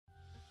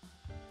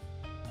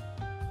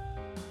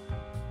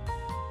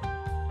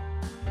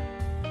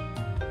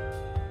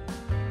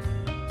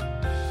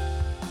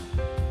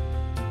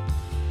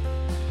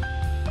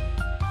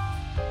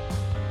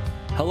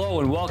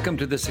Hello and welcome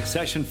to the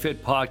Succession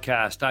Fit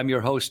podcast. I'm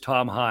your host,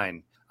 Tom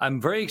Hine.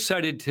 I'm very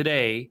excited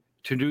today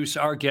to introduce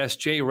our guest,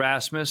 Jay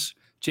Rasmus.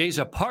 Jay's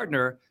a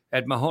partner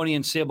at Mahoney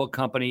 & Sable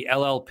Company,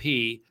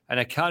 LLP, an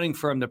accounting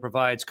firm that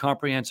provides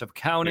comprehensive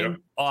accounting,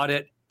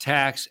 audit,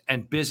 tax,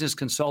 and business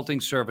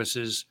consulting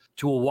services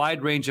to a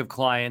wide range of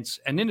clients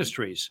and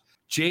industries.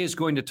 Jay is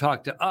going to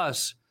talk to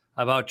us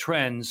about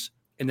trends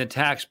in the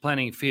tax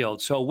planning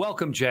field. So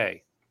welcome,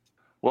 Jay.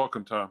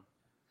 Welcome, Tom.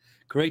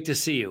 Great to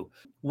see you.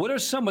 What are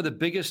some of the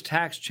biggest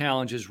tax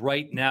challenges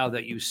right now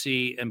that you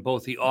see in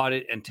both the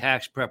audit and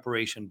tax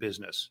preparation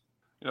business?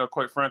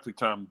 Quite frankly,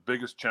 Tom, the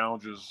biggest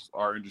challenges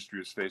our industry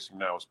is facing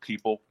now is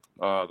people.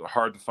 They're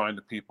hard to find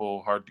the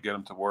people, hard to get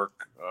them to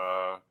work,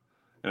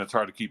 and it's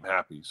hard to keep them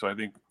happy. So I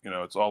think,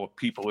 it's all a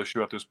people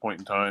issue at this point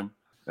in time.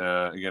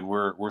 Again,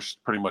 we're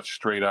pretty much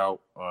straight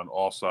out on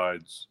all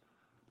sides.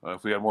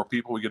 If we have more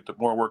people, we get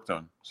more work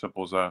done.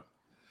 Simple as that.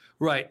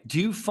 Right. Do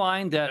you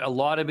find that a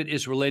lot of it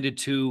is related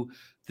to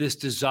this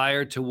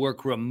desire to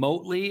work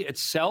remotely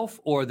itself,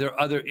 or are there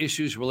other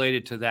issues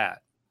related to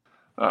that?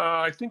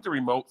 I think the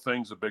remote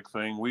thing's a big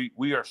thing.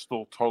 We are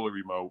still totally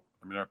remote.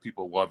 I mean, our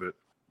people love it.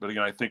 But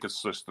again, I think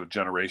it's just the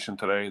generation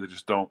today.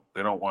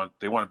 They want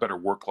a better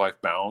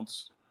work-life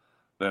balance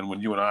than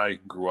when you and I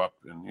grew up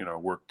and,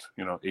 worked,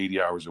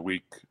 80 hours a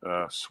week,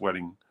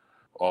 sweating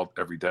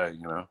every day,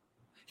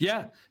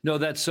 Yeah, no,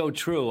 that's so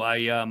true.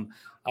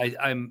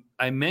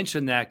 I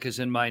mentioned that because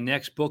in my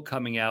next book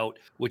coming out,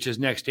 which is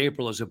next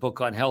April, is a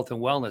book on health and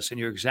wellness. And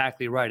you're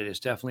exactly right. It is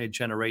definitely a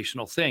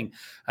generational thing.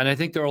 And I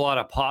think there are a lot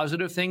of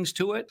positive things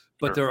to it,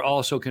 but Sure. there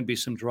also can be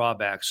some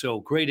drawbacks. So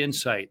great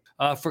insight.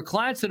 For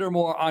clients that are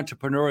more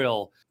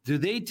entrepreneurial, do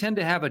they tend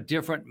to have a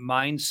different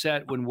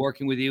mindset when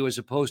working with you as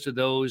opposed to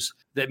those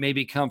that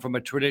maybe come from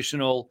a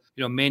traditional,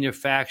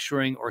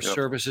 manufacturing or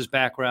services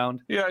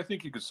background? Yeah, I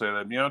think you could say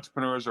that. The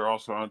entrepreneurs are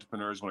also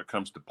entrepreneurs when it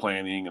comes to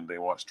planning, and they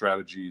want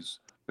strategies.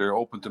 They're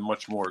open to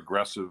much more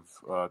aggressive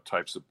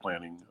types of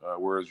planning,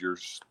 whereas your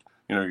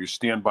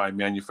standby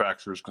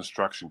manufacturers,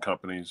 construction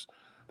companies,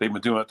 they've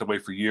been doing it that way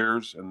for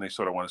years, and they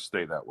sort of want to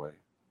stay that way.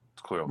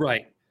 It's clear.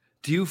 Right.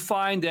 Do you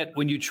find that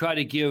when you try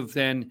to give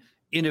then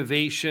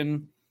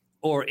innovation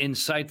or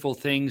insightful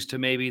things to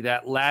maybe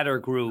that latter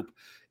group,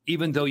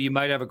 even though you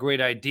might have a great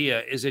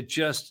idea, is it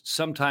just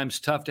sometimes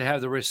tough to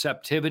have the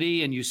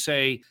receptivity and you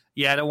say,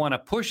 I don't want to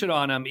push it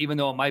on them, even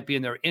though it might be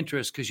in their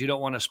interest because you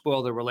don't want to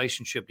spoil the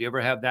relationship? Do you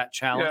ever have that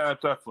challenge? Yeah,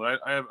 definitely.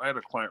 I had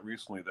a client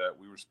recently that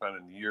we were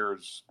spending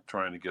years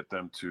trying to get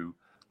them to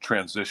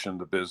transition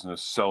the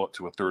business, sell it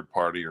to a third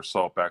party or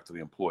sell it back to the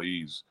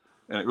employees.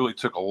 And it really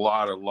took a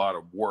lot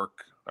of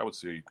work, I would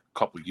say a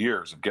couple of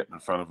years of getting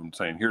in front of them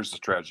saying, here's the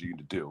strategy you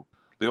need to do.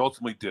 They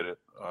ultimately did it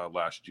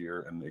last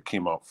year, and it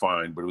came out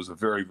fine, but it was a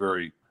very,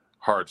 very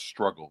hard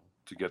struggle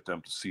to get them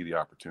to see the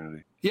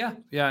opportunity.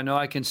 Yeah, no,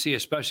 I can see,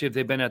 especially if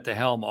they've been at the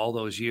helm all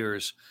those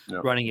years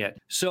running it.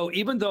 So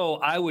even though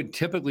I would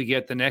typically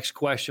get the next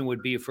question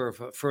would be for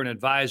an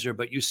advisor,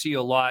 but you see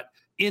a lot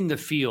in the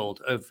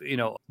field of,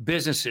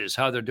 businesses,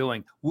 how they're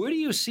doing. Where do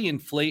you see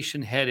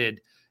inflation headed?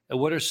 And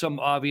what are some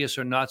obvious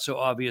or not so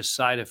obvious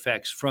side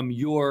effects from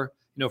your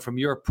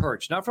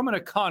perch, not from an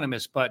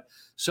economist, but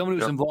someone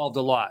who's involved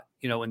a lot,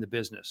 in the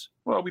business?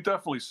 Well, we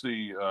definitely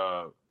see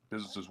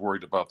businesses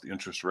worried about the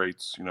interest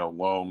rates,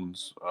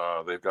 loans.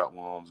 They've got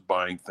loans,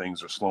 buying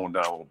things are slowing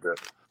down a little bit.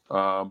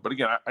 But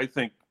again, I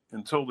think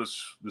until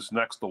this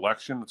next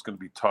election, it's going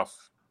to be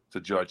tough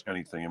to judge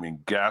anything. I mean,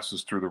 gas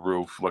is through the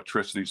roof,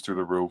 electricity's through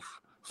the roof,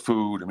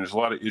 food. I mean, there's a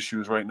lot of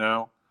issues right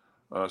now.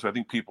 So I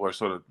think people are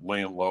sort of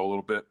laying low a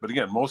little bit. But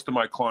again, most of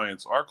our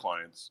clients,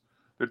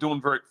 they're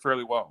doing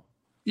fairly well.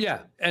 Yeah,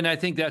 and I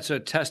think that's a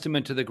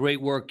testament to the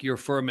great work your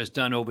firm has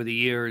done over the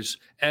years.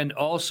 And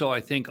also, I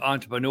think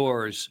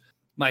entrepreneurs,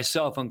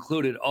 myself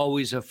included,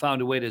 always have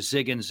found a way to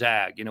zig and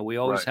zag. We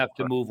always have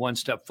to move one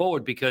step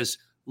forward because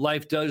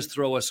life does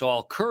throw us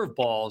all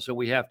curveballs, and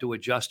we have to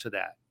adjust to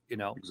that,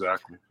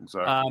 Exactly.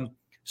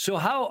 So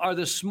how are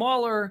the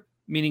smaller,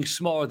 meaning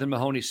smaller than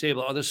Mahoney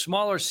Sable, are the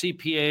smaller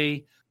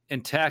CPA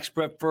and tax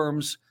prep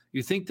firms,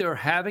 you think they're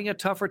having a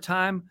tougher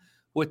time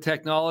with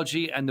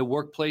technology and the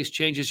workplace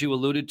changes you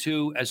alluded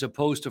to, as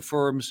opposed to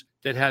firms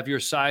that have your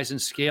size and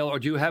scale? Or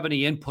do you have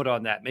any input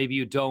on that? Maybe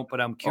you don't,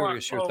 but I'm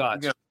curious your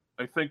thoughts. Again,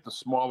 I think the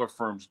smaller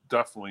firms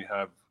definitely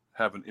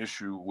have an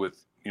issue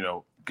with,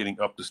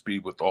 getting up to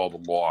speed with all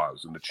the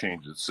laws and the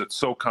changes. It's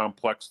so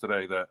complex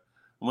today that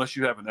unless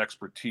you have an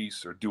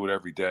expertise or do it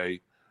every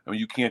day, I mean,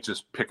 you can't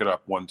just pick it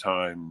up one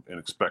time and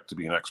expect to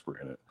be an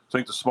expert in it. So I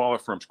think the smaller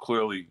firms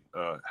clearly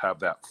have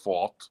that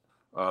fault.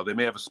 They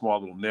may have a small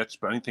little niche,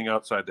 but anything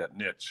outside that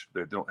niche,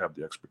 they don't have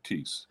the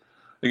expertise.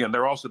 Again,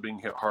 they're also being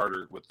hit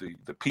harder with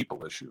the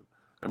people issue.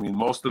 I mean,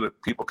 most of the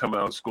people coming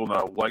out of school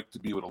now like to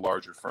be with a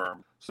larger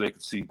firm so they can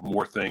see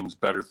more things,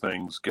 better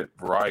things, get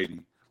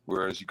variety.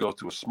 Whereas you go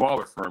to a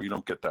smaller firm, you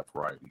don't get that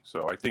variety.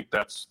 So I think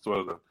that's sort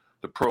of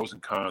the pros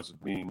and cons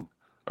of being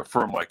a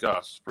firm like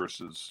us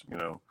versus,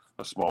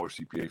 a smaller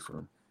CPA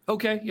firm.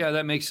 Okay, yeah,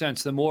 that makes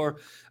sense. The more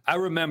I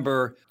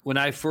remember when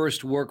I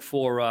first worked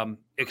for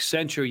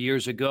Accenture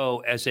years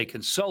ago as a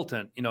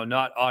consultant,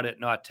 not audit,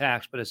 not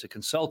tax, but as a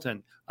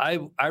consultant,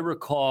 I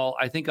recall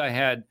I think I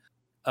had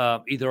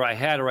either I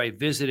had or I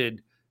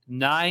visited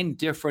 9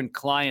 different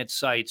client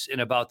sites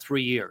in about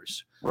 3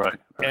 years. Right,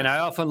 And right, I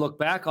often look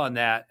back on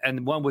that,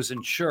 and one was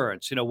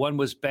insurance, one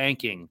was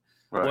banking,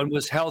 right, one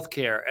was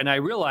healthcare. And I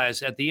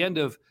realized at the end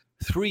of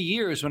 3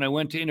 years, when I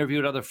went to interview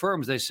at other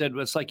firms, they said,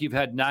 well, it's like you've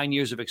had 9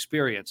 years of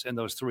experience in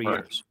those three right,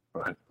 years.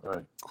 right. So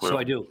I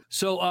Clearly. do.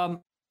 So,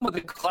 some of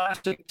the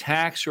classic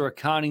tax or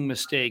accounting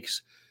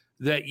mistakes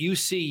that you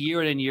see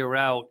year in and year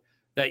out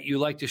that you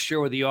like to share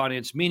with the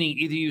audience, meaning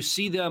either you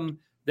see them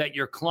that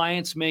your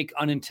clients make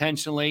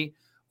unintentionally,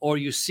 or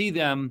you see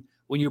them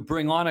when you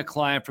bring on a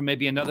client from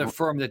maybe another Mhm.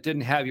 firm that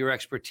didn't have your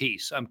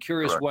expertise. I'm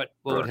curious Correct. what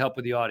would Correct. help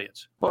with the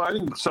audience. Well, I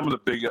think some of the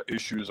big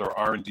issues are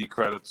R&D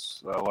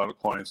credits. A lot of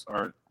clients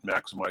aren't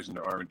maximizing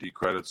their R&D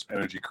credits,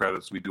 energy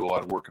credits. We do a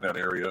lot of work in that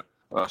area.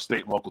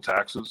 State and local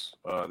taxes.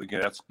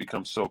 Again, that's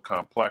become so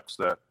complex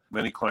that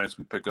many clients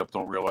we pick up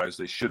don't realize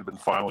they should have been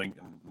filing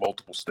in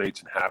multiple states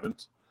and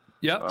haven't.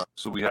 Yep.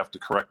 So we have to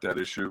correct that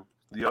issue.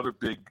 The other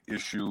big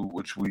issue,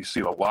 which we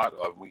see a lot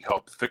of, we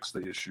help fix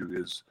the issue,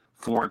 is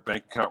foreign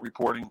bank account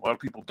reporting. A lot of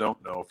people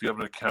don't know. If you have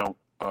an account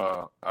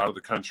out of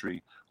the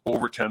country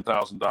over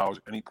 $10,000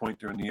 at any point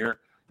during the year,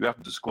 you have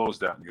to disclose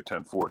that in your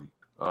 1040.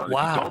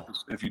 Wow.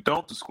 If you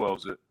don't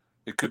disclose it,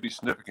 it could be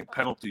significant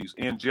penalties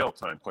and jail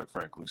time, quite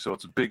frankly. So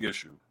it's a big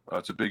issue.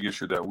 It's a big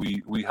issue that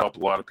we help a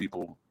lot of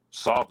people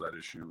solve that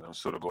issue and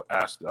sort of go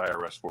ask the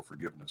IRS for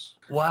forgiveness.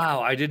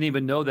 Wow, I didn't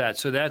even know that.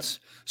 So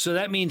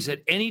that means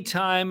that any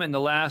time in the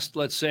last,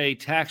 let's say,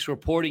 tax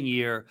reporting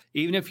year,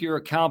 even if your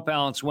account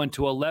balance went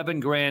to 11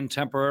 grand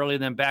temporarily,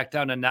 then back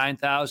down to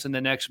 9,000 the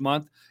next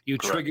month, you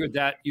Correct.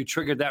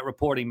 triggered that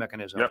reporting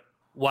mechanism. Yep.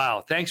 Wow,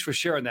 thanks for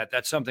sharing that.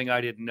 That's something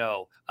I didn't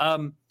know.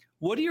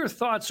 What are your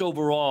thoughts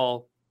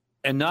overall?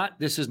 And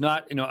this is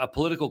not a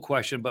political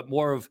question, but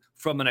more of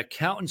from an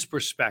accountant's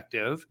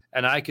perspective,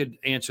 and I could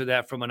answer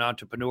that from an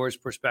entrepreneur's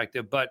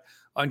perspective, but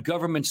on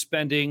government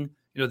spending,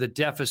 the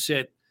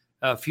deficit,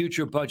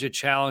 future budget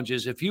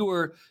challenges.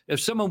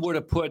 If someone were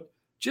to put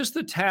just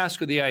the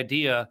task or the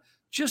idea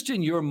just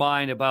in your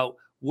mind about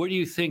where do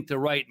you think the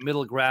right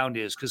middle ground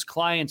is? Because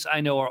clients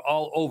I know are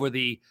all over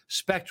the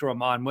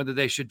spectrum on whether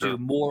they should do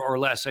more or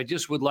less. I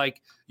just would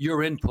like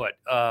your input,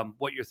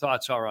 what your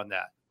thoughts are on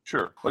that.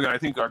 Sure. Look, I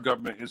think our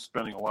government is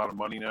spending a lot of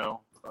money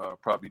now,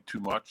 probably too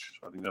much.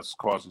 I think that's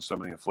causing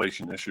some of the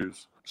inflation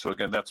issues. So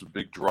again, that's a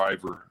big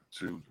driver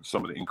to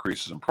some of the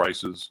increases in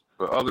prices.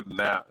 But other than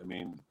that, I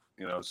mean,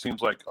 it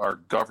seems like our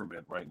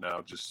government right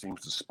now just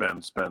seems to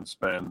spend,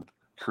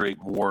 create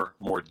more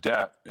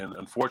debt. And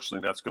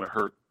unfortunately, that's going to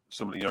hurt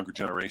some of the younger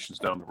generations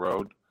down the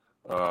road.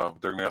 They're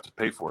going to have to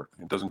pay for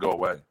it. It doesn't go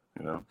away,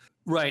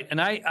 Right.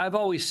 And I've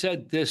always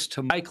said this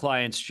to my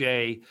clients,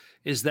 Jay,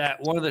 is that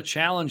one of the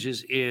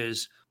challenges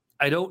is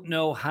I don't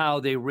know how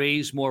they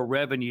raise more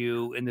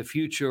revenue in the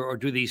future or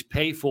do these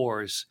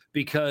pay-fors,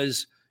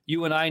 because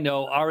you and I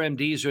know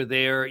RMDs are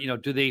there.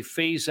 Do they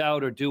phase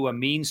out or do a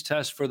means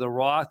test for the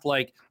Roth?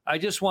 Like, I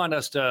just want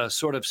us to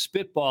sort of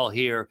spitball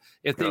here.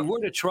 If they were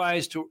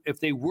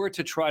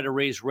to try to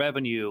raise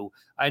revenue,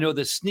 I know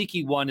the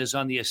sneaky one is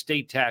on the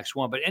estate tax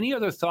one, but any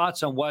other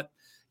thoughts on what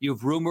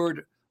you've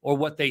rumored or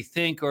what they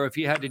think, or if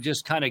you had to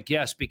just kind of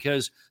guess,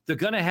 because they're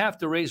going to have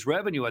to raise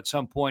revenue at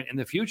some point in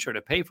the future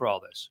to pay for all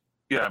this?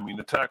 Yeah, I mean,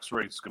 the tax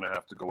rate's going to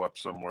have to go up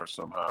somewhere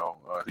somehow.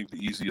 I think the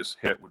easiest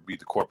hit would be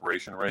the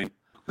corporation rate,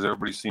 because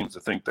everybody seems to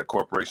think that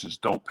corporations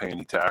don't pay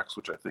any tax,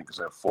 which I think is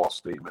a false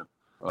statement.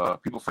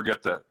 People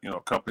forget that,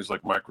 companies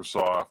like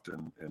Microsoft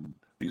and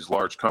these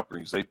large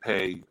companies, they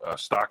pay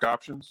stock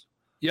options.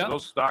 Yeah. So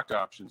those stock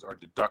options are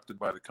deducted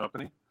by the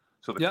company.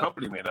 So the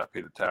company may not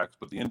pay the tax,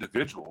 but the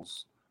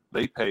individuals,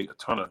 they pay a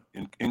ton of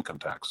income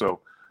tax. So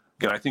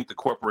again, I think the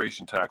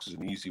corporation tax is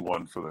an easy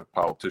one for the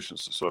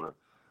politicians to sort of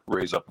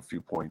raise up a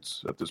few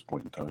points at this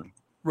point in time.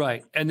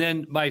 Right. And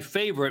then my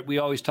favorite, we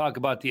always talk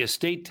about the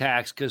estate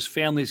tax because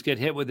families get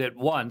hit with it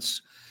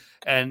once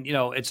and,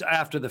 it's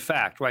after the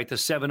fact, right? The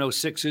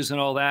 706s and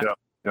all that.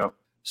 Yeah.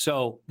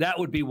 So that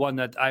would be one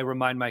that I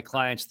remind my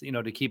clients,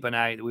 to keep an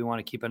eye, we want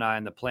to keep an eye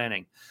on the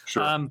planning.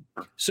 Sure.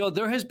 So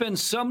there has been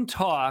some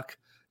talk,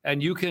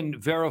 and you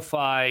can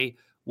verify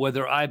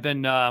whether I've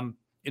been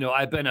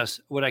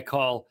what I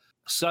call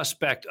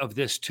suspect of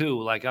this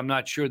too. Like, I'm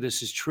not sure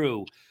this is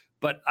true.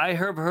 But I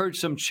have heard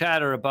some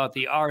chatter about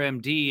the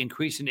RMD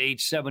increasing to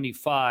age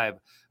 75.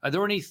 Are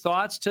there any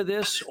thoughts to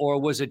this, or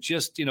was it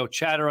just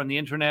chatter on the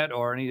internet,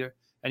 or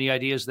any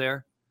ideas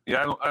there?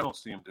 Yeah, I don't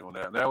see him doing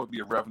that. That would be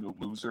a revenue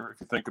loser if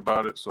you think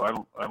about it. So I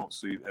don't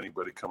see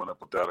anybody coming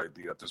up with that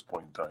idea at this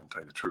point in time, to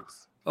tell you the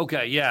truth.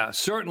 Okay, yeah,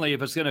 certainly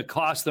if it's going to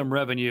cost them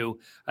revenue,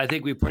 I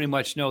think we pretty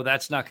much know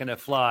that's not going to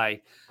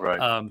fly,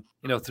 right?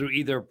 Through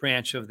either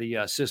branch of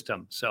the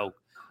system. So,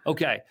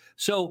 okay,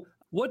 so.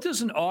 What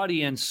does an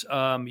audience,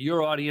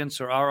 your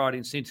audience or our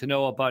audience, need to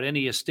know about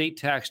any estate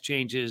tax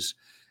changes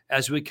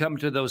as we come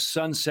to those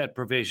sunset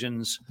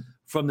provisions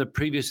from the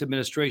previous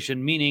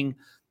administration? Meaning,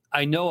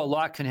 I know a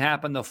lot can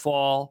happen the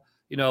fall,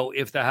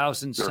 if the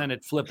House and Sure.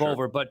 Senate flip Sure.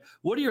 over. But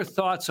what are your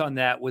thoughts on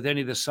that with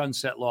any of the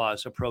sunset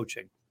laws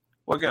approaching?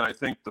 Well, again, I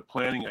think the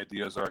planning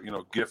ideas are,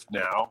 gift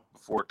now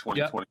before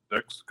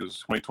 2026, because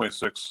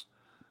 2026,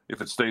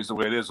 if it stays the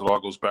way it is, it all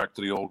goes back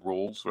to the old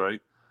rules,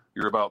 right?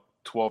 You're about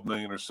 12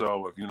 million or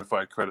so of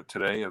unified credit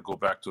today. It'll go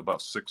back to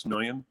about 6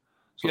 million.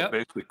 So it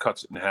basically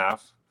cuts it in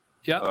half,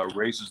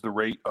 raises the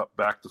rate up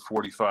back to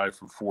 45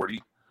 from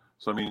 40.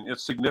 So, I mean,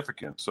 it's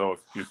significant. So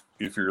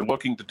if you're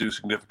looking to do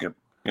significant,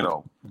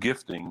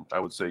 gifting, I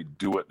would say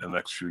do it in the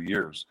next few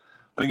years.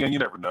 But again, you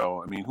never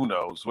know. I mean, who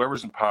knows?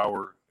 Whoever's in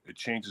power, it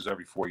changes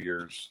every 4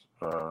 years,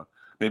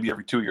 maybe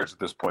every 2 years at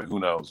this point. Who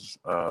knows?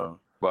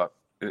 But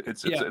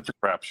it's a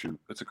crapshoot.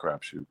 It's a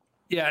crapshoot.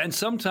 Yeah, and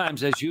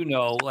sometimes, as you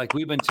know, like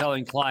we've been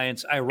telling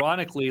clients,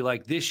 ironically,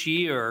 like this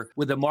year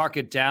with the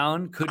market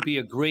down could be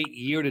a great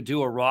year to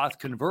do a Roth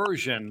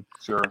conversion.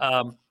 Sure.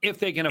 If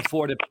they can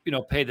afford to,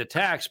 pay the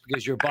tax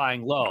because you're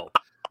buying low.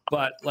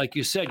 But like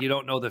you said, you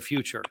don't know the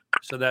future.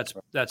 So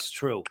that's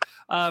true.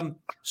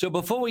 So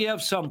before we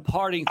have some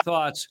parting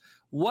thoughts,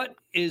 what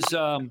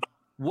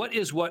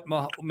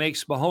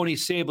makes Mahoney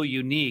Sable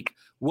unique?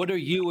 What are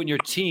you and your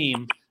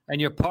team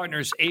and your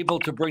partners able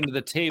to bring to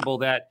the table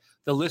that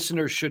the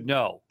listeners should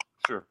know?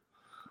 Sure.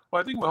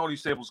 Well, I think Mahoney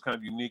Sable is kind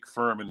of a unique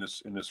firm in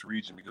this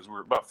region because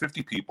we're about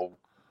 50 people.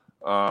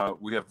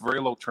 We have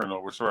very low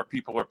turnover, so our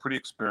people are pretty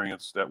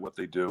experienced at what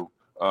they do.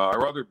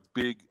 Our other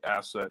big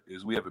asset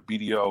is we have a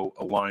BDO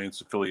Alliance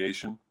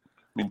affiliation.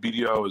 I mean,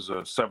 BDO is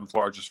the 7th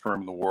largest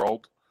firm in the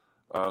world,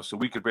 so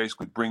we could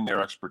basically bring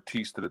their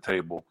expertise to the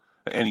table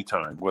at any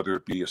time, whether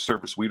it be a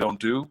service we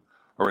don't do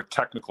or a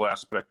technical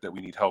aspect that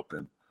we need help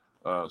in.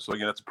 So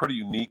again, it's a pretty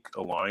unique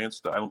alliance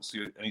that I don't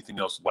see anything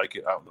else like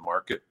it out in the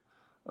market.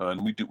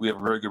 And we have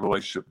a very good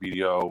relationship with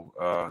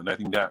BDO, and I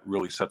think that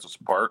really sets us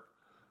apart.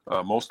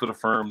 Most of the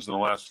firms in the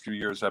last few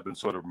years have been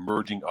sort of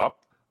merging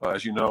up.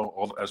 As you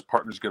know, as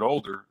partners get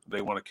older,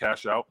 they want to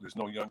cash out. There's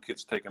no young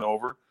kids taking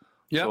over.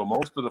 Yep. So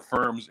most of the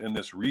firms in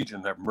this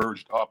region have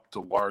merged up to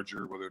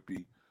larger, whether it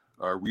be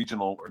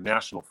regional or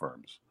national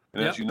firms.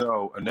 And as you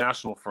know, a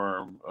national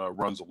firm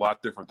runs a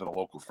lot different than a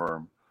local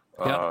firm.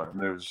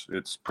 And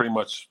it's pretty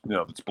much,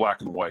 it's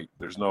black and white.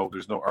 There's no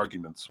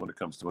arguments when it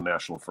comes to a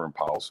national firm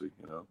policy,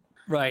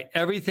 Right.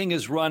 Everything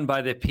is run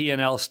by the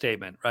P&L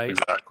statement, right?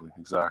 Exactly.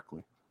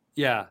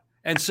 Yeah.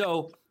 And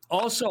so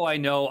also, I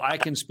know I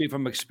can speak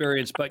from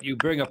experience, but you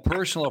bring a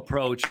personal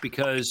approach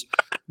because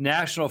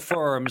national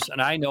firms,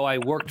 and I know I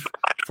worked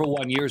for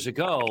one years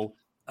ago,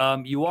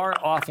 you are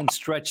often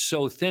stretched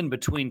so thin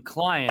between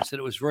clients that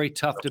it was very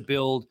tough to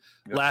build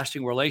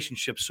lasting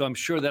relationships. So I'm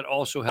sure that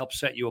also helps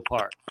set you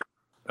apart.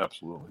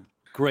 Absolutely.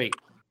 Great.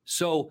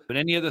 So,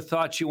 any other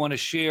thoughts you want to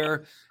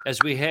share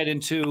as we head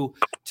into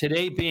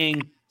today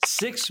being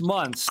 6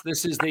 months?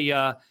 This is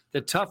the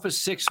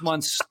toughest 6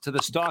 months to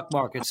the stock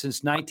market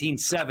since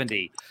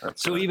 1970.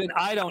 That's so right. Even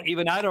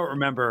I don't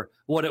remember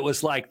what it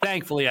was like.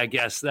 Thankfully, I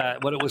guess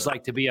what it was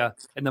like to be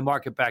in the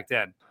market back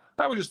then.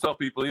 I would just tell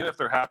people, even if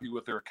they're happy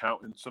with their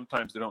accountant,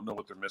 sometimes they don't know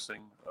what they're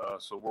missing.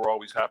 So we're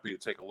always happy to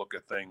take a look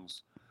at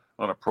things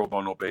on a pro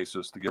bono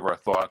basis to give our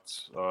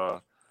thoughts.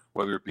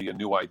 Whether it be a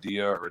new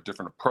idea or a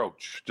different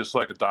approach, just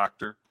like a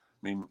doctor.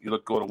 I mean,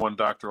 go to one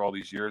doctor all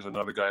these years,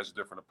 another guy has a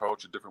different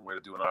approach, a different way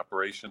to do an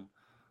operation.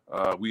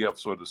 We have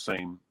sort of the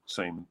same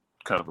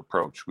kind of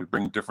approach. We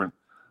bring different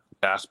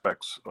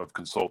aspects of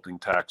consulting,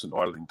 tax, and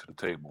auditing to the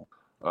table.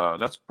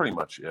 That's pretty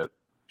much it.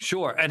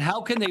 Sure. And how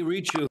can they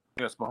reach you?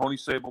 Yes,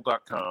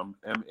 MahoneySable.com,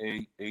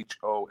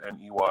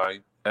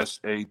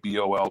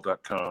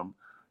 MahoneySabol.com. You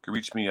can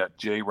reach me at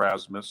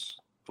JRasmus,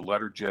 the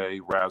letter J,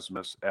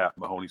 Rasmus, at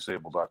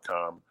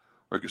MahoneySable.com.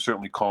 Or you can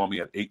certainly call me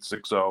at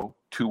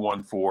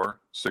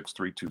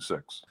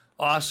 860-214-6326.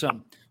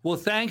 Awesome. Well,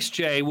 thanks,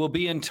 Jay. We'll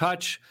be in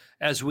touch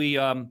as we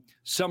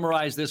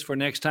summarize this for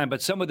next time.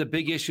 But some of the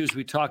big issues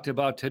we talked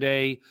about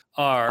today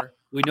are,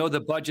 we know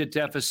the budget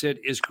deficit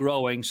is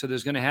growing, so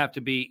there's going to have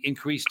to be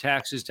increased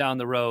taxes down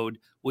the road.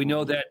 We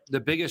know that the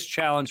biggest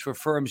challenge for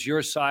firms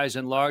your size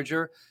and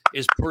larger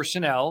is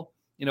personnel,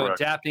 Correct.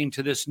 Adapting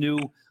to this new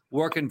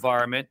work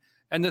environment.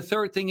 And the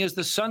third thing is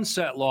the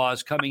sunset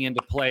laws coming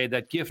into play,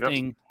 that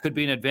gifting could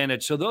be an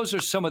advantage. So those are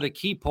some of the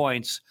key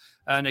points.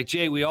 And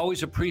Jay, we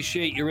always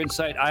appreciate your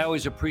insight. I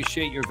always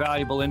appreciate your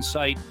valuable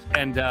insight.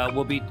 And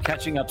we'll be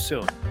catching up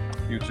soon.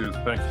 You too.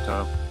 Thank you,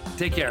 Tom.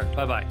 Take care.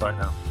 Bye-bye. Bye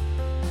now.